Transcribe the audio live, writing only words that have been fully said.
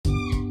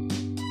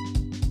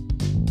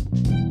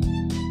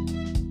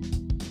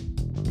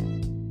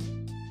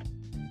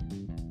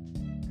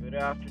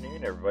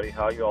afternoon, everybody.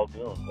 How you all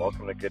doing?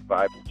 Welcome to Good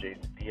Vibes with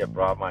Jason D. at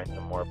Broad Minds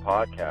and More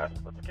podcast.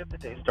 Let's get the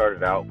day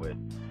started out with.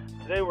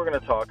 Today we're going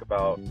to talk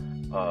about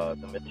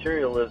the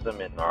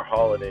materialism in our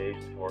holidays.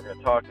 We're going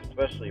to talk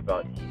especially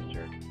about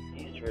Easter.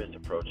 Easter is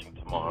approaching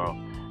tomorrow.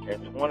 And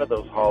it's one of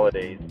those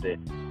holidays that,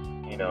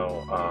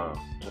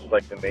 just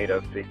like the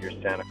made-up figure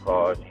Santa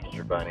Claus,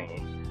 Easter Bunny,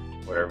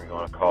 whatever you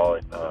want to call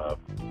it,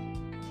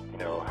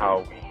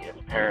 how we as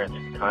parents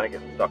kind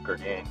of get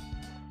suckered in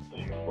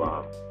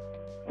to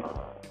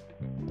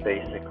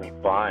basically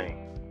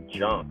buying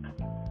junk,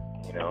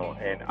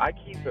 and I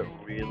keep it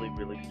really,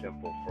 really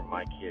simple for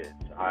my kids.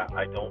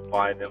 I don't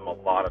buy them a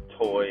lot of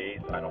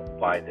toys. I don't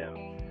buy them,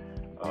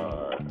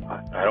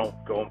 I don't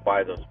go and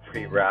buy those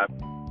pre-wrapped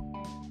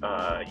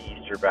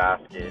Easter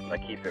baskets. I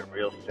keep it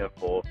real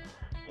simple,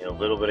 a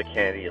little bit of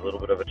candy, a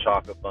little bit of a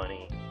chocolate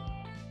bunny,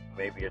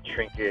 maybe a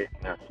trinket,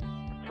 and that's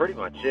pretty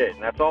much it.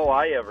 And that's all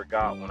I ever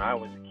got when I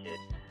was a kid.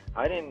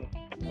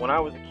 When I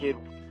was a kid,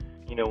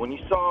 when you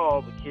saw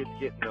all the kids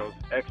getting those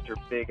extra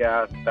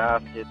big-ass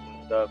baskets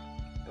and stuff,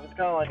 it was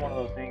kind of like one of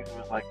those things that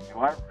was like, do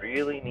I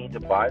really need to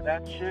buy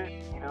that shit?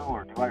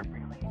 Or do I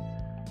really,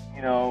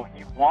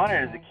 you want it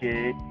as a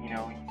kid, you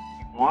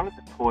wanted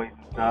the toys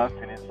and stuff,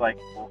 and it's like,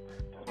 well,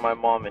 does my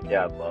mom and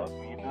dad love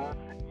me enough?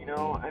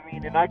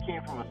 And I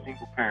came from a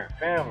single-parent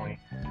family,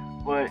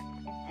 but,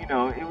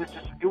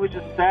 it was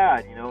just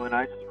sad, and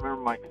I just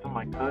remember some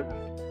of my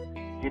cousins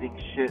getting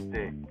shit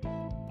that,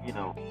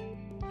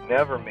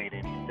 never made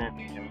any sense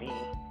to me,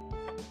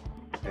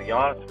 to be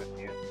honest with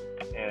you.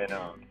 And,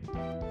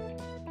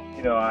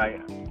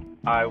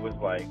 I was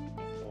like,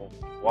 well,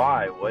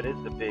 why? What is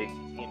the big,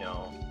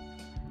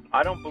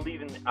 I don't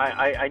believe in,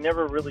 I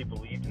never really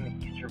believed in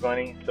the Easter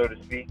Bunny, so to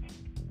speak,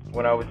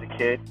 when I was a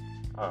kid,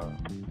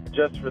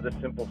 just for the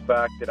simple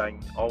fact that I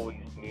always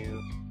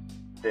knew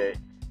that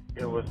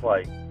it was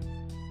like,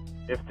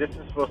 if this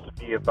is supposed to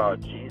be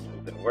about Jesus,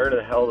 then where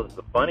the hell does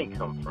the bunny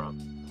come from?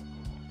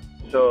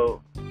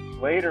 So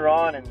later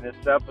on in this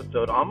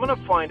episode, I'm going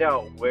to find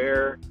out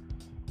where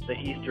the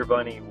Easter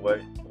Bunny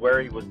was,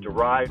 where he was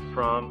derived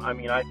from. I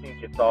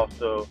think it's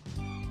also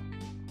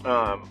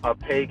a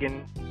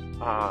pagan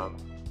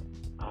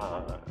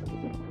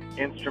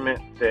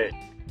instrument that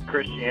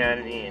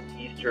Christianity and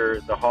Easter,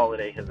 the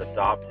holiday, has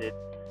adopted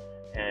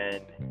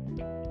and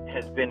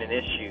has been an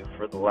issue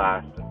for the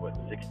last,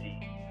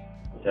 60,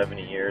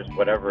 70 years,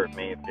 whatever it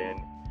may have been.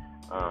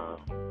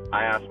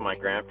 I asked my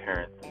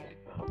grandparents,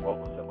 what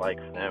was it like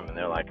for them, and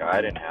they're like,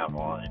 I didn't have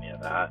any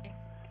of that,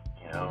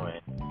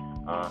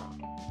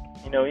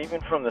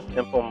 even from the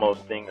simple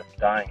most thing of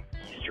dyeing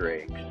Easter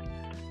eggs,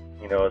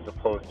 as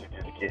opposed to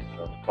just getting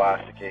those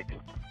plastic eggs.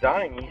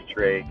 Dyeing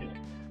Easter eggs,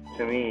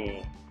 to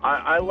me,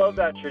 I love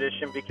that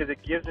tradition because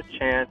it gives a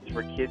chance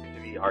for kids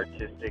to be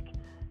artistic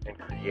and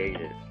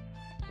creative.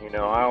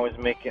 I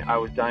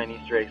was dyeing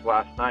Easter eggs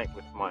last night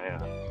with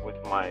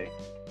my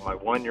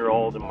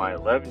 1-year-old and my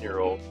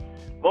 11-year-old.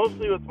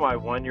 Mostly with my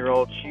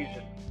 1-year-old, she's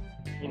just,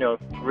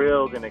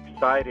 thrilled and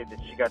excited that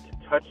she got to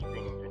touch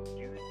things and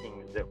do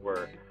things that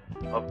were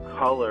of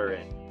color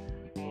and,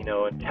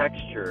 and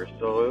texture.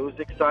 So it was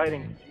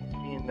exciting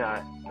seeing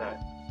that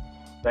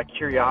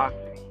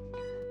curiosity.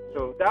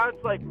 So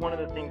that's like one of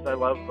the things I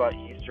love about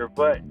Easter.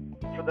 But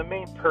for the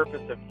main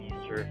purpose of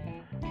Easter,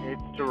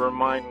 it's to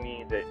remind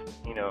me that,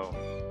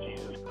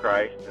 Jesus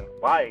Christ and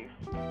life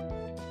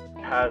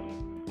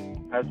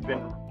has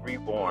been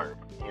reborn,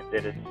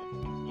 that it's,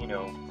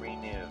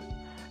 renewed.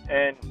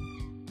 And,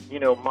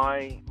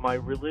 my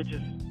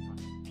religious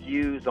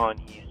views on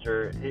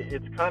Easter,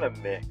 it's kind of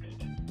mixed,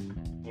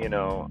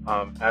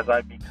 as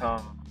I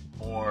become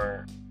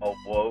more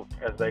awoke,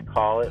 as they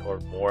call it, or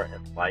more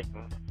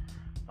enlightened.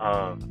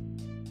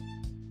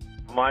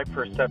 My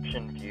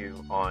perception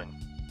view on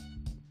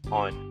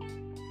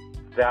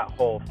that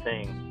whole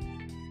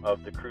thing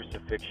of the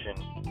crucifixion,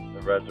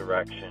 the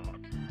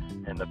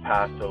resurrection, and the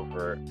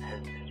Passover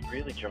has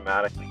really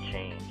dramatically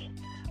changed.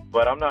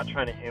 But I'm not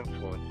trying to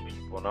influence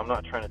people, and I'm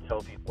not trying to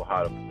tell people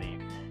how to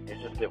believe.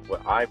 It's just that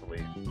what I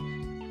believe.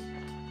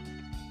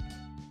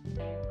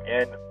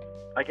 And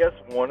I guess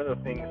one of the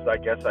things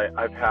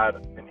I've had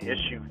an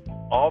issue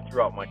all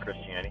throughout my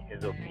Christianity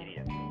is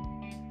obedience.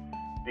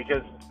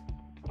 Because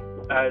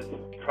I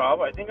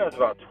think I was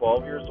about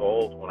 12 years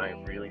old when I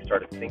really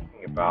started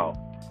thinking about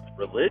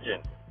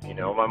religion.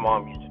 My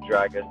mom used to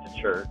drag us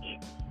to church,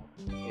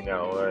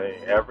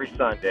 every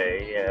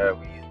Sunday.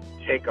 We used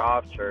to take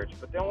off church.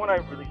 But then when I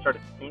really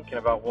started thinking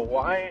about, well,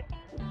 why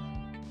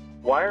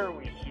are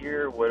we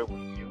here? What are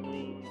we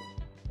doing?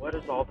 What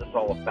is all this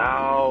all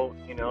about?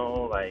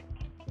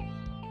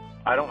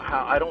 I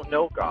don't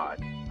know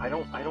God. I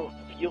don't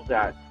feel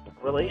that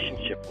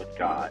relationship with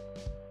God.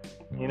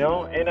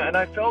 And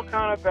I felt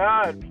kind of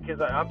bad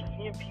because I'm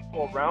seeing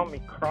people around me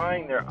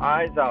crying their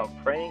eyes out,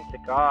 praying to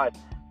God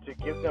to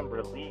give them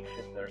relief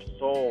in their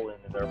soul and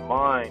in their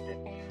mind,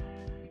 and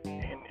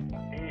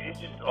it's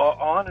just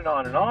on and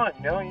on and on.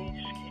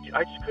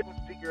 I just couldn't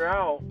figure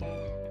out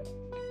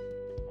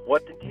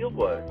what the deal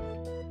was.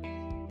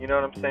 You know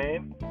what I'm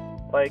saying?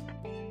 Like,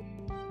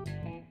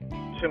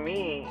 to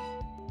me,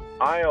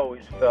 I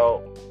always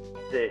felt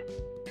that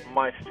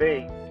my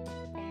faith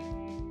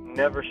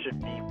never should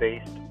be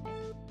based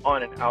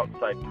on an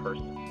outside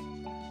person,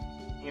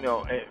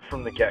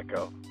 from the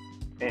get-go.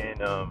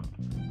 And, and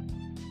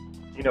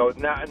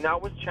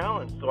that was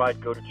challenged. So I'd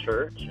go to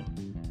church,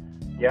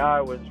 and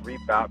I was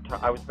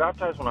rebaptized. I was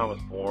baptized when I was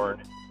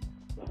born,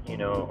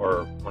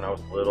 or when I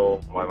was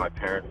little by my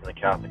parents in the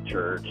Catholic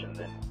Church, and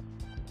then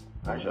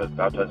actually I was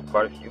baptized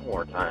quite a few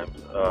more times.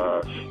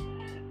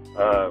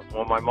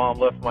 When my mom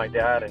left my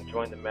dad and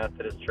joined the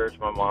Methodist Church,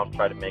 my mom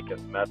tried to make us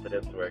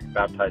Methodists, so I was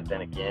baptized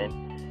then again.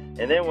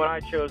 And then when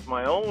I chose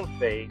my own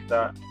faith,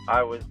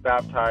 I was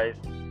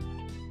baptized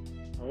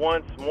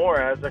once more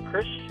as a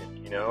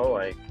Christian,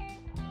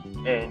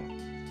 and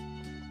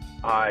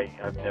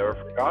I've never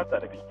forgot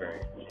that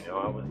experience.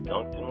 I was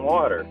dunked in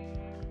water,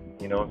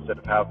 instead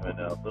of having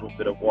a little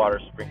bit of water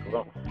sprinkled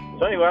on.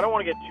 So anyway, I don't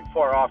want to get too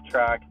far off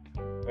track,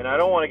 and I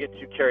don't want to get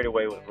too carried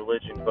away with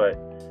religion, but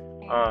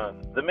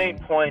the main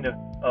point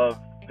of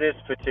this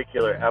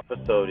particular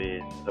episode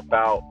is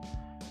about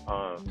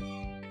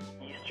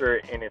Easter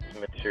in its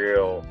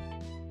material,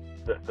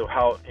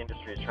 how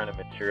industry is trying to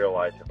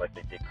materialize it like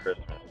they did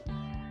Christmas.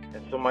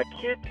 And so my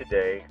kid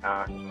today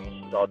asked me,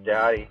 she said,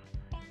 "Daddy,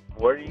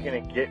 what are you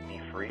going to get me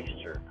for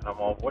Easter?" And I'm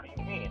all, "What do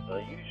you mean?" Well,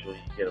 usually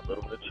you get a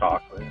little bit of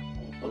chocolate, a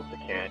little bit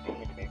of candy,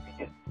 maybe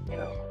get,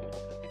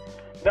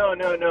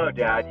 No,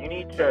 Dad, you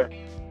need to,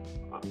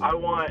 I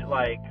want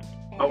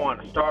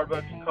a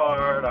Starbucks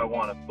card, I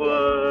want a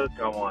book,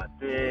 I want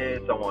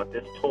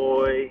this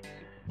toy.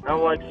 And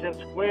I'm like, since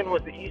when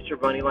was the Easter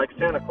Bunny like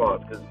Santa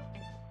Claus? Because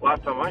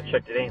last time I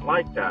checked, it ain't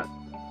like that.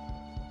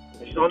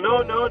 And she's like,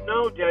 no,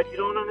 Dad, you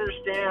don't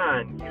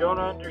understand.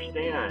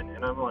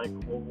 And I'm like,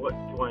 well, what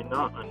do I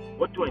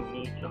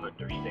need to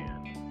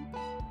understand?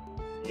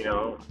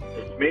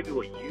 It's maybe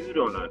what you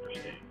don't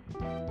understand.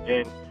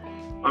 And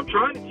I'm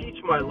trying to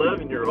teach my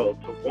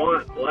 11-year-old to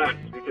want less,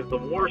 because the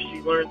more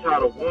she learns how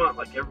to want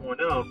like everyone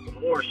else, the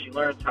more she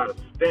learns how to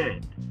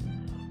spend.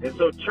 And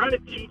so trying to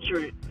teach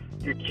your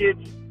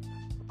kids,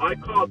 I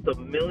call it the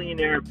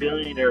millionaire,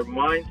 billionaire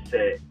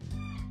mindset,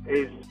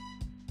 is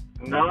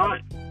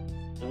not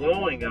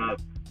blowing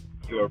up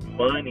your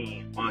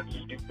money on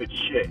stupid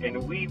shit. And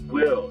you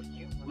will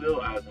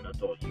as an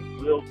adult, you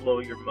will blow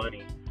your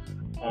money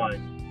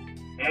on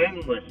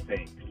endless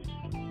things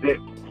that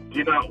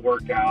did not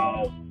work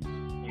out.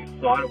 You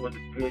thought it was a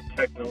good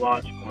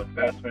technological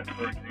investment,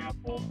 for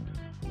example.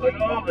 Like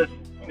all this,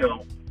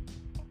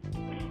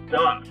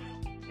 stuff,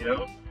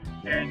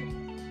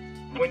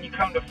 and when you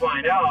come to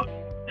find out,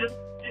 this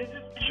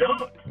is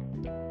junk.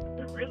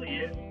 It really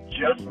is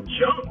just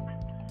junk.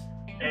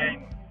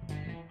 And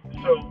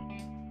so,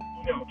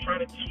 trying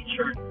to teach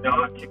her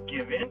not to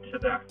give into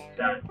that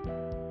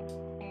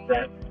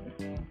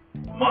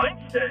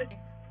mindset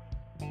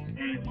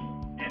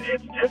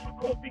it's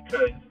difficult,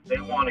 because they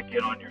want to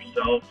get on your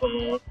cell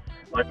phone.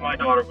 Like my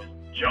daughter was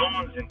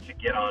jonesing to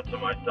get onto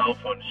my cell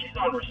phone. She's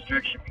on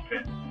restriction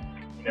because,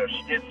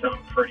 she did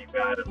something pretty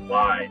bad and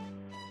lied,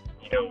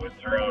 with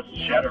her own.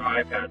 She had her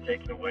iPad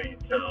taken away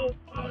until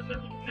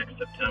next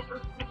September,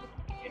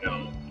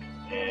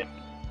 and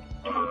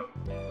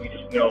we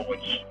just know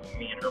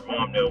me and her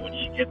mom know when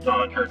she gets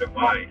on her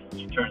device,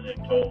 she turns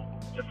into a total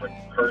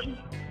different person.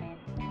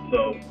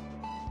 So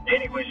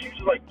anyway, she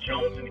was like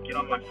jonesing to get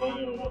on my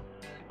phone.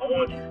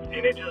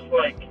 And it just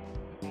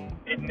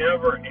it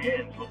never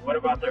ends. But what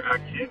about their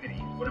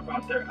activities? What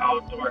about their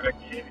outdoor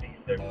activities?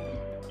 They're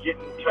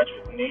getting in touch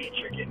with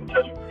nature, getting in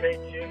touch with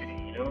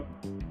creativity,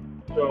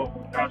 So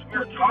as we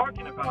were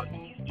talking about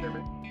Easter,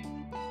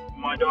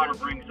 my daughter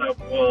brings up,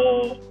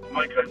 well,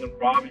 my cousin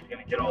Robbie's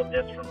going to get all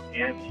this from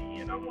Auntie.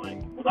 And I'm like,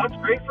 well, that's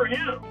great for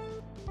him.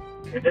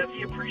 And does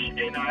he appreciate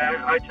it? And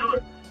I tell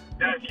her,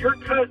 does your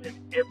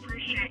cousin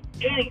appreciate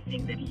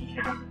anything that he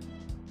has?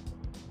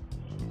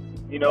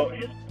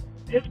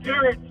 His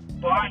parents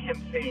buy him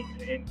things,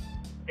 and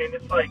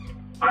it's like,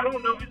 I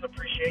don't know his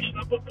appreciation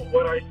of it, but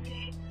what I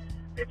see,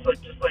 it's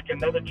just like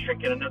another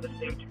trinket, another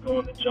thing to go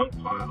in the junk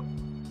pile.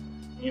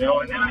 And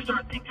then I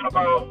start thinking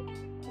about,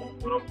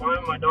 when I'm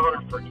buying my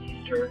daughter for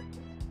Easter,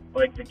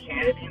 like the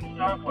candy and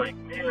stuff,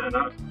 man,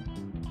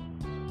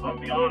 I'll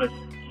be honest,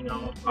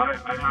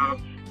 I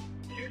have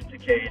tooth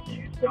decay and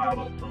tooth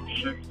battle from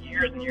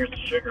years and years of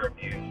sugar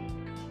abuse,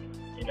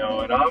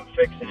 and I'm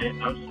fixing it,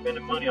 and I'm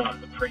spending money on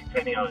a pretty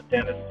penny on a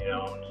dentist,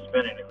 I'm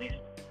spending at least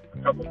a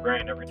couple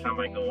grand every time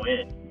I go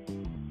in.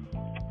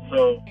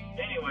 So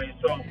anyway,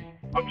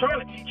 I'm trying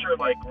to teach her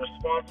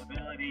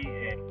responsibility,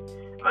 and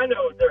I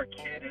know they're a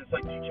kid, and it's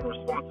teaching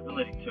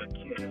responsibility to a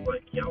kid is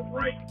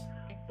right,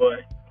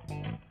 but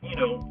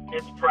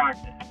it's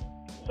practice.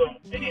 So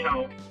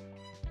anyhow,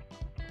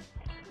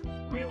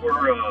 we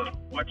were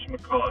we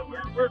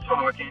were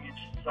talking, and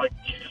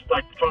she's just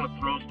trying to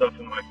throw stuff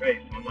in my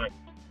face, and I'm like,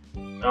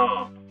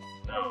 no.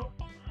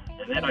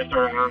 And then I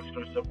started asking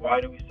her, so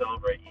why do we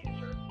celebrate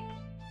Easter?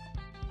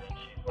 And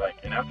she's like,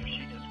 and after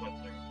she just went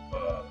through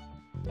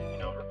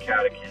her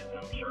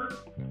catechism, her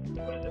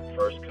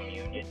first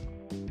communion,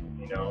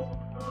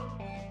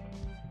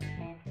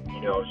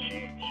 she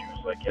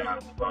was like, yeah,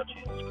 it's about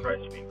Jesus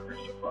Christ being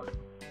crucified.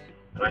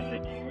 And I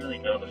said, do you really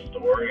know the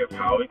story of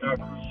how he got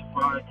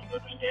crucified? Do you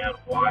understand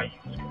why he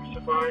was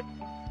crucified?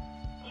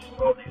 She said,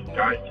 all these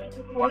guys just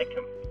didn't like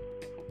him.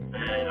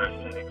 And I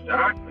said,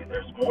 exactly.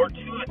 There's more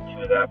to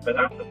that, but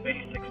that's the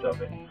basics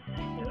of it.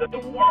 Is that the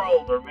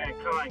world or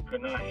mankind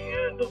could not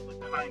handle the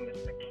kindness,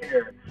 the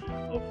care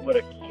of what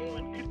a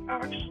human could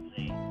actually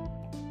be.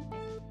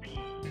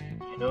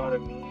 You know what I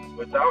mean?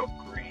 Without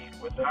greed,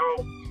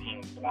 without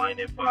being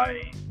blinded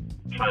by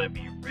trying to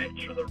be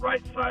rich or the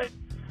right side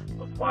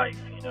of life,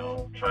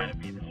 trying to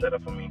be the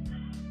setup. I mean,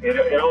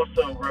 it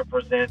also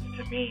represents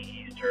to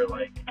me Easter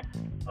like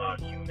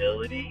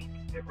humility.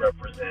 It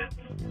represents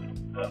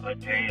a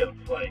day of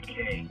like,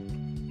 hey,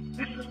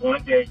 this is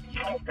one day you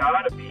don't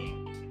gotta be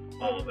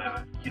all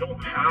that. You don't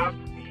have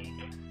to be.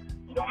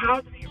 You don't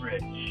have to be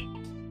rich.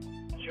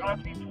 You don't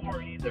have to be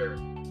poor either.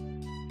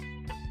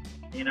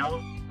 You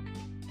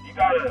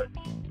gotta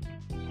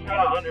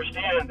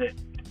understand that.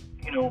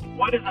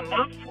 What is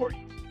enough for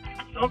you.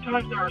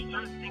 Sometimes there are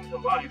certain things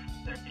in life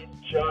that is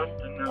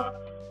just enough.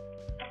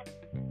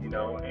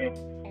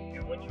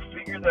 And when you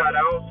figure that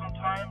out,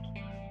 sometimes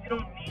you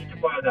don't need to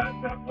buy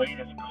that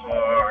latest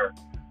car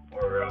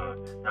or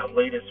that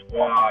latest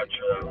watch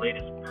or that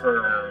latest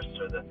purse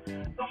or the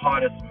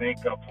hottest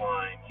makeup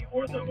line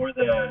or the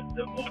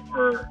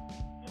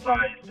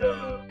oversized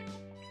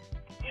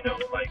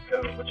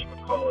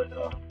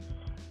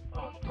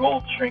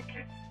gold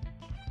trinket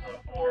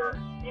or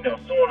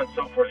so on and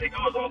so forth. It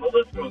goes on. The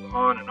list goes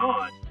on and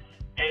on.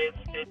 And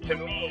to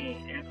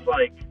me, it's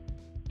like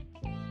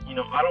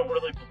I don't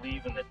really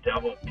believe in the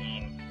devil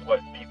being what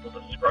people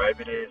describe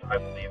it as. I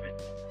believe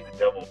it's the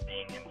devil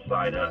being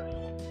inside us.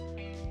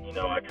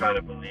 I kind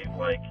of believe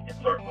like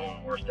it's our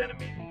own worst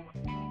enemy.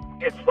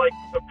 It's like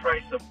the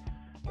price of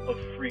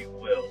free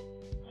will,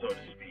 so to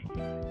speak.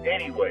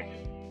 Anyways,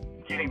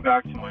 getting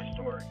back to my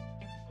story.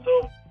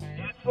 So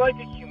it's like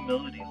a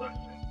humility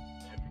lesson,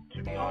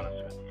 to be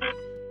honest with you.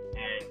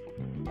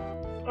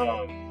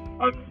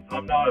 And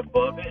I'm not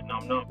above it and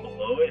I'm not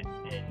below it.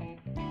 And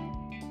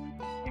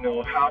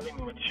having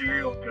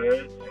material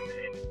goods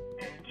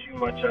and too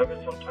much of it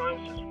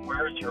sometimes just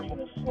wears your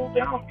whole soul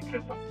down.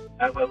 Because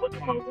as I look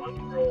at my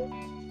 1-year-old,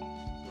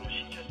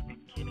 she's just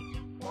beginning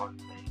to want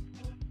things.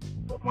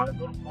 But my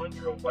little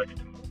 1-year-old likes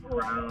to move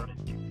around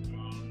and do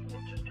things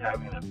and just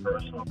having that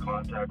personal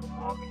contact with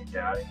mommy and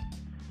daddy.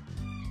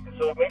 And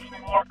so it makes me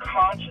more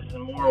conscious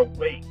and more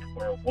awake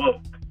or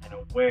awoke and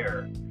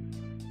aware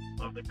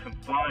of the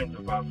confines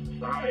of our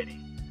society.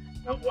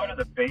 Now, what are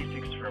the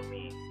basics for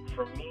me?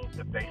 For me,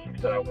 the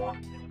basics that I want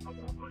is I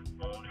want my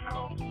own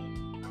house.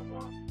 I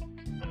want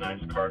a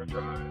nice car to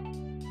drive.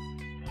 And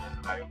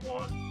I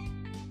want,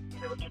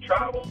 to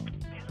travel.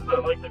 These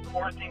are the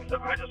core things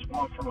that I just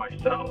want for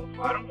myself.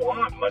 I don't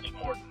want much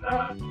more than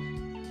that.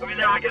 I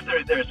mean, I guess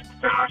there's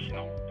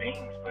fashionable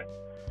things,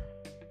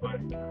 but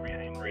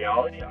in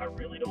reality, I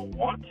really don't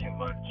want too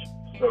much.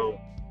 So,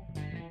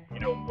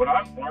 what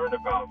I've learned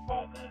about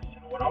all this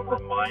and what I'm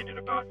reminded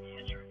about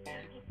Easter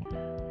is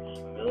the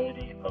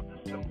humility of the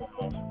simple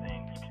most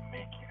things can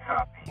make you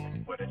happy.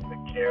 What is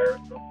the care,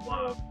 the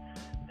love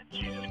that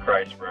Jesus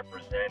Christ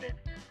represented,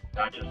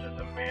 not just as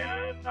a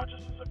man, not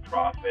just as a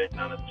prophet,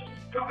 not as just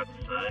God's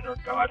son or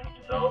God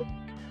himself,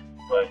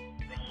 but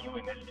the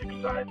humanistic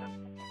side that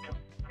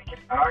we can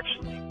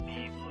actually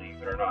be,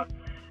 believe it or not.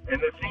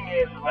 And the thing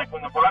is, like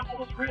when the Bible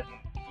was written,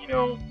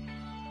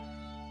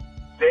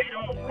 they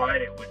don't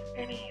write it with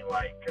any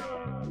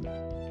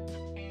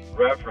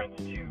reference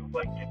to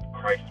did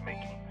Christ make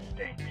any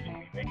mistakes? I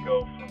mean, they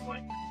go from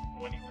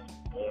when he was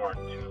born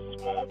to a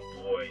small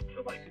boy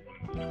to when he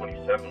was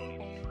 27 when he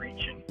was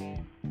preaching.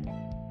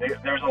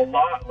 There's a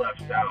lot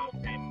left out,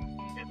 and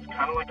it's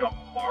kind of like a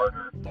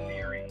martyr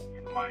theory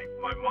in my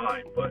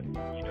mind. But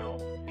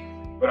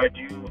I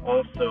do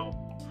also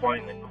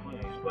find the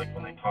clues, like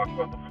when they talk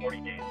about the 40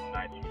 days and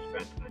nights he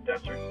spent in the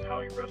desert and how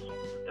he wrestled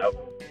with the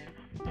devil.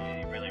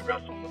 He really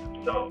wrestled with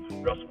himself,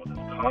 wrestled with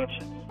his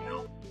conscience,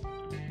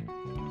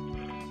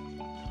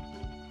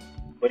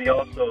 But he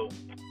also,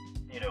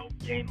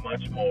 gained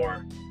much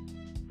more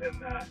than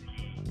that.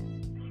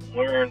 He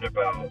learned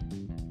about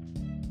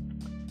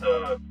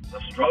the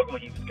struggle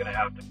he was going to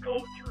have to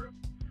go through.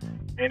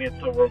 And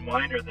it's a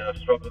reminder that a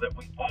struggle that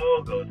we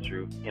all go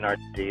through in our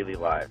daily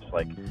lives.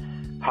 Like,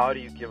 how do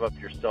you give up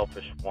your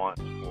selfish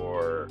wants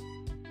for,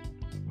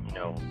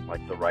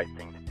 the right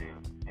thing to do?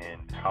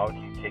 And how do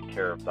you take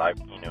care of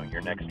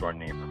your next door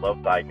neighbor?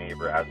 Love thy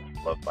neighbor as you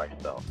love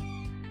thyself.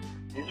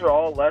 These are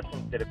all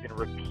lessons that have been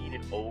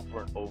repeated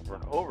over and over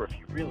and over if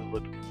you really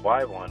look at the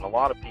Bible. And a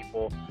lot of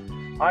people,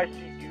 I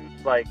see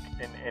dudes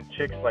and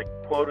chicks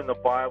quoting the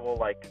Bible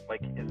like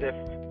as if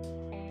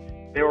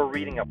they were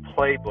reading a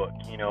playbook,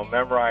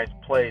 memorize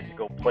plays to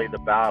go play the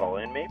battle.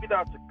 And maybe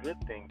that's a good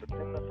thing, but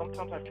then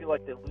sometimes I feel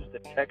like they lose the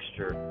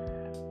texture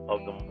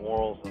of the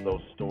morals of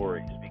those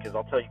stories. Because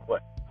I'll tell you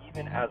what,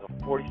 even as a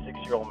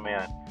 46-year-old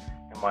man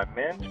in my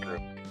men's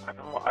group,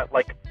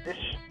 this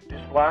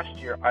last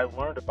year, I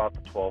learned about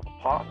the 12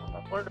 apostles.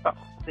 I learned about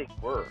who they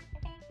were.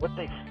 what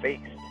they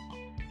faced.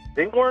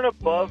 They weren't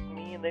above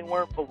me and they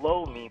weren't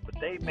below me, but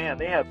they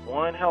had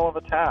one hell of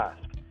a task.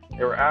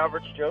 They were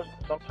average Joes,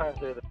 and sometimes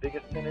they're the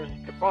biggest sinners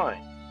you could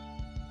find.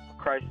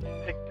 Christ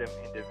picked them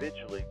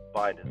individually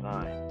by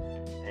design.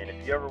 And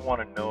if you ever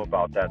want to know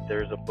about that,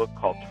 there's a book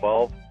called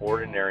 12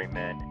 Ordinary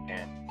Men,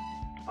 and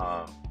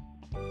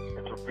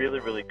it's a really,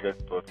 really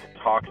good book that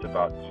talks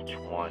about each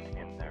one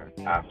in their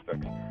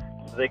aspects.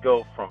 So they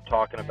go from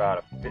talking about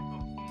a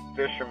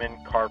fisherman,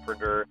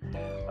 carpenter,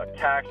 a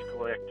tax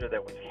collector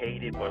that was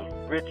hated, was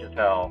rich as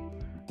hell,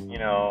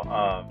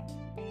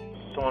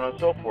 so on and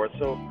so forth.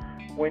 So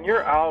when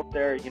you're out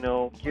there,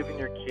 giving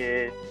your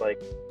kids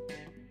like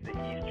the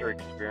Easter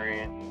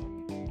experience,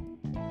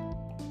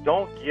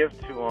 don't give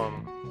to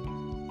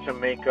them to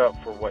make up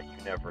for what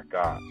you never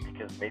got,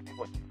 because maybe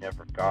what you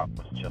never got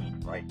was just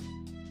right.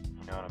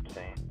 You know what I'm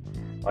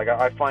saying? Like,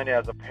 I find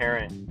as a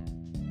parent,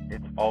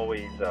 it's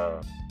always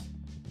a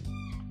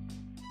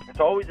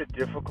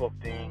difficult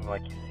thing.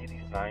 Like, you see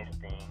these nice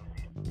things,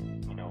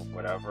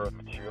 whatever,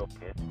 material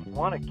bits. You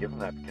want to give them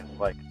that because,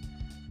 like,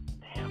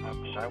 damn, I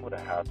wish I would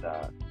have had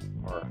that.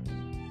 Or,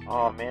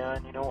 oh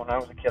man, when I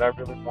was a kid, I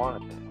really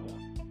wanted this.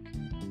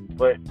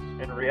 But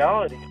in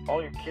reality,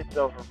 all your kids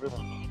ever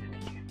really need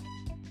is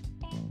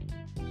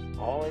you.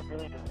 All they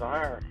really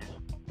desire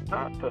is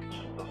not just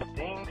those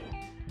things.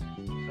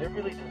 They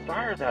really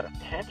desire that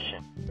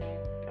attention.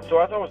 And so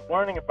as I was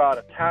learning about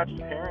attached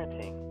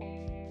parenting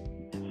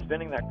and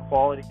spending that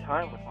quality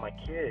time with my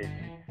kids,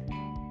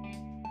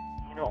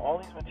 all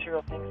these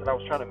material things that I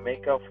was trying to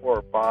make up for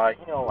or buy,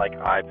 like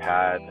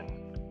iPads and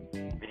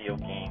video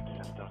game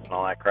systems and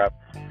all that crap,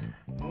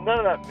 none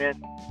of that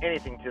meant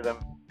anything to them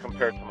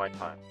compared to my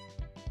time.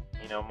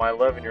 My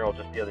 11-year-old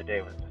just the other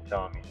day was just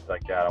telling me, she's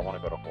like, Dad, I want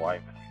to go to Hawaii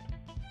with you.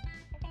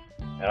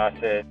 And I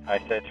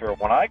said to her,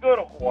 when I go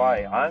to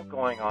Hawaii, I'm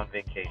going on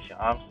vacation.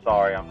 I'm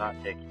sorry, I'm not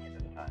taking you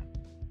this time.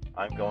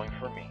 I'm going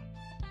for me.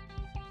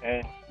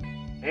 And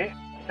it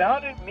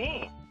sounded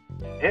mean.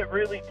 It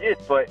really did,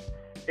 but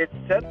it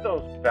set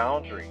those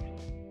boundaries,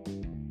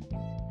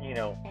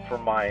 for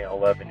my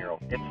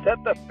 11-year-old. It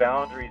set the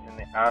boundaries in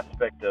the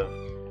aspect of,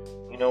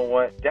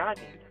 what, Dad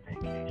needs a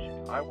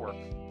vacation. I work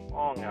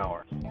long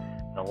hours.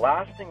 The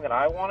last thing that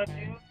I want to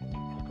do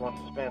is going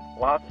to spend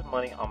lots of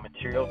money on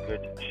material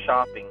goods,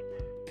 shopping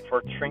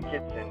for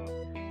trinkets and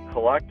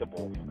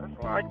collectibles.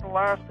 That's like the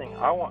last thing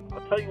I want.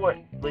 I'll tell you what,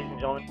 ladies and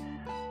gentlemen,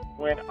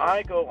 when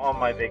I go on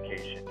my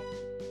vacation,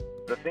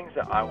 the things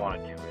that I want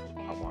to do is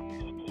I want to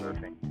do some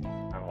surfing.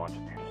 I want to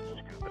do some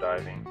scuba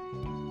diving,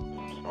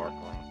 some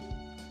snorkeling.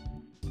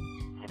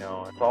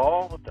 It's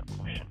all with the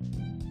ocean.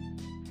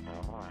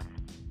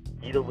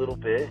 I eat a little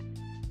bit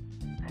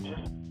and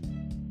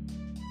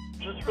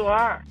just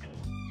relax.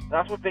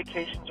 That's what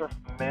vacations are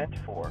meant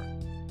for.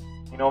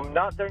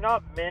 They're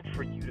not meant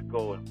for you to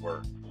go and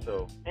work.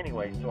 So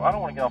anyway, I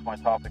don't want to get off my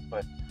topic,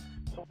 but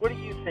so what do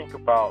you think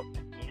about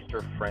the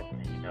Easter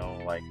frenzy?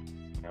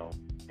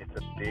 It's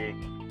a big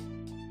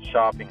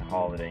shopping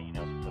holiday.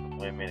 For the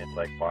women, it's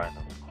like buying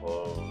those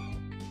clothes,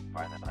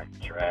 buying the nice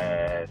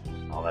dress,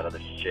 all that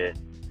other shit.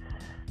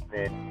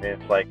 Then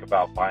it's like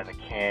about buying the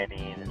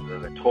candy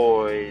and the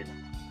toys.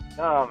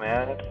 No,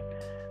 man,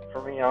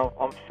 for me,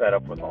 I'm fed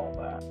up with all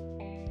that,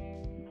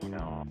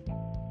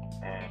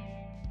 and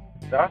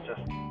that's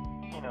just,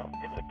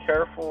 it's a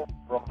careful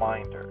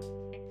reminder.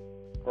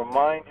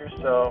 Remind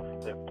yourself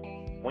that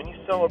when you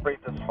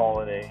celebrate this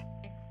holiday,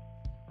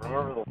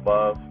 remember the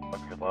love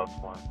of your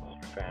loved ones,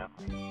 your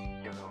family.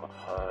 Give them a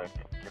hug,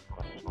 give them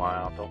a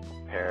smile. Don't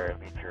compare,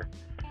 leave your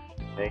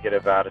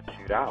negative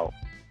attitude out.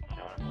 You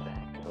know what I'm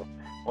saying? So,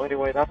 well,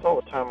 anyway, that's all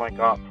the time I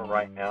got for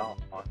right now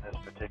on this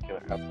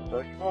particular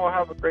episode. You all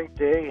have a great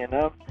day, and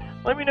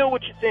let me know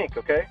what you think,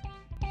 okay?